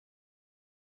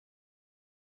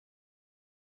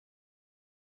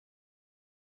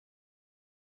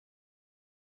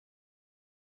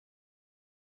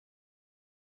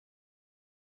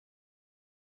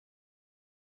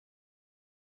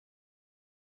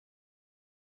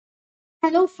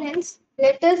Hello friends,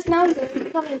 let us now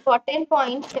learn some important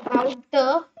points about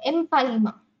the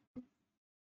empyema.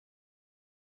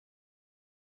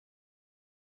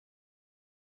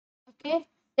 Okay,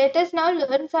 let us now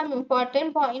learn some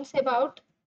important points about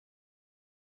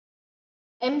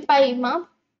empyema.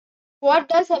 What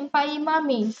does empyema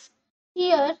means?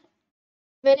 Here,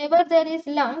 wherever there is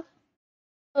lung,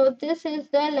 so this is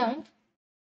the lung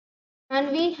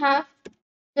and we have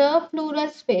the pleural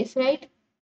space, right?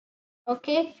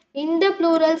 Okay, in the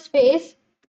pleural space,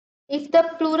 if the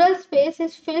pleural space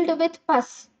is filled with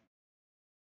pus,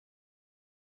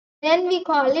 then we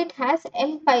call it as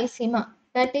emphysema.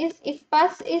 That is, if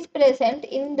pus is present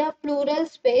in the pleural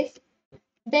space,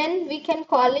 then we can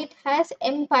call it as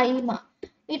empyema.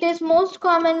 It is most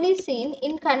commonly seen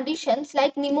in conditions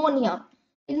like pneumonia.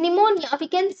 In pneumonia, we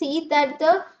can see that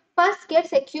the pus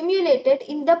gets accumulated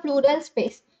in the pleural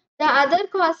space. The other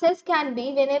causes can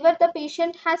be whenever the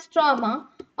patient has trauma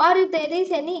or if there is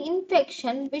any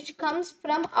infection which comes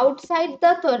from outside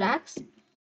the thorax,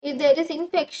 if there is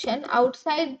infection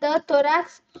outside the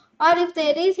thorax or if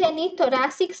there is any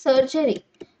thoracic surgery.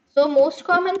 So most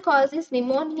common cause is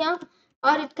pneumonia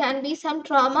or it can be some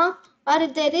trauma or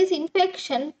if there is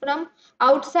infection from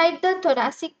outside the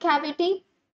thoracic cavity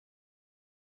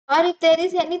or if there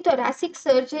is any thoracic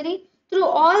surgery. Through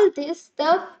all this,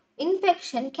 the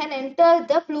infection can enter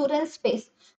the pleural space,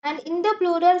 and in the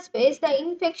pleural space the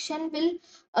infection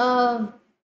will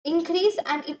increase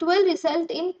and it will result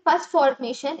in pus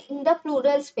formation in the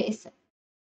pleural space.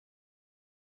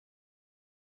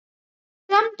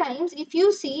 Sometimes if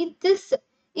you see this,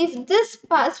 if this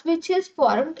pus which is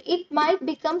formed, it might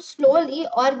become slowly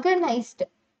organized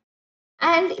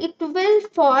and it will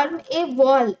form a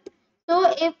wall. So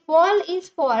a wall is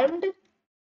formed.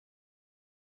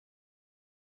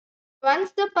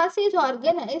 Once the pus is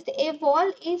organized, a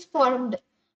wall is formed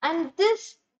and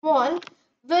this wall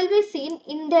will be seen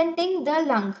indenting the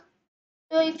lung.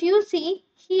 So if you see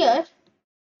here,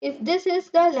 if this is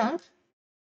the lung,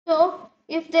 so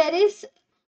if there is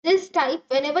this type,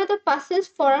 whenever the pus is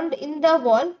formed in the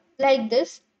wall like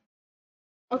this,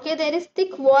 okay, there is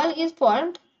thick wall is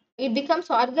formed, it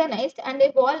becomes organized and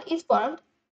a wall is formed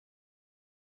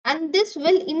and this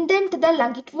will indent the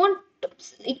lung. It won't,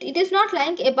 it is not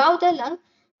lying above the lung,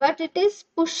 but it is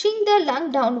pushing the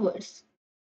lung downwards.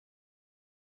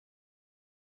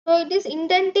 So it is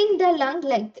indenting the lung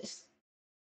like this.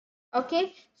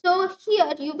 Okay, so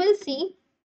here you will see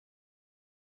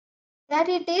that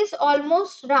it is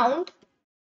almost round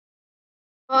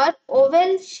or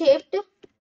oval shaped,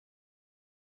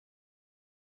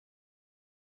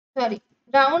 sorry,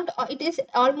 round, or it is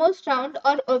almost round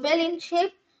or oval in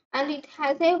shape and it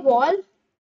has a wall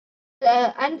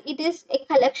and it is a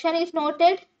collection is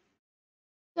noted.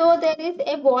 So there is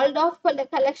a walled off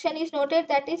collection is noted,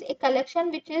 that is a collection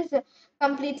which is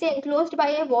completely enclosed by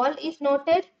a wall is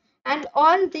noted, and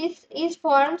all this is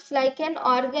forms like an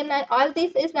all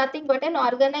this is nothing but an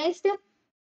organized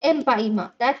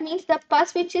empyema. That means the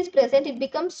pus which is present, it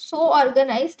becomes so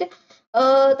organized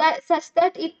that such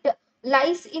that it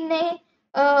lies in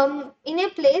a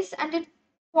place and it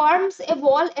forms a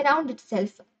wall around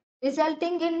itself,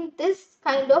 resulting in this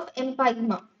kind of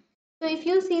empyema. So if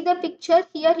you see the picture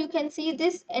here, you can see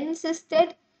this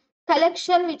encysted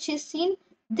collection which is seen.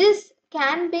 This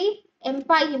can be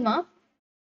empyema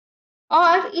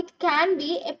or it can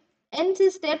be a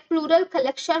encysted pleural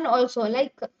collection also,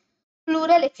 like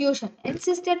pleural effusion.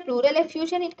 Encysted pleural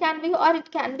effusion it can be, or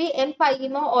it can be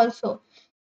empyema also.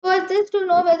 For this to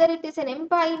know whether it is an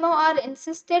empyema or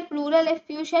encysted pleural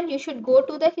effusion, you should go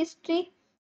to the history.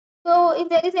 So if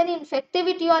there is any infective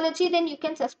etiology, then you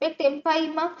can suspect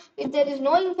empyema. If there is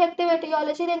no infective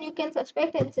etiology, then you can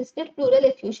suspect encysted pleural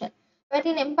effusion. But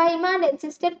in empyema and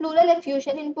encysted pleural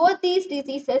effusion, in both these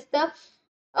diseases, the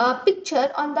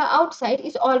picture on the outside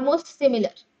is almost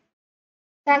similar.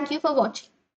 Thank you for watching.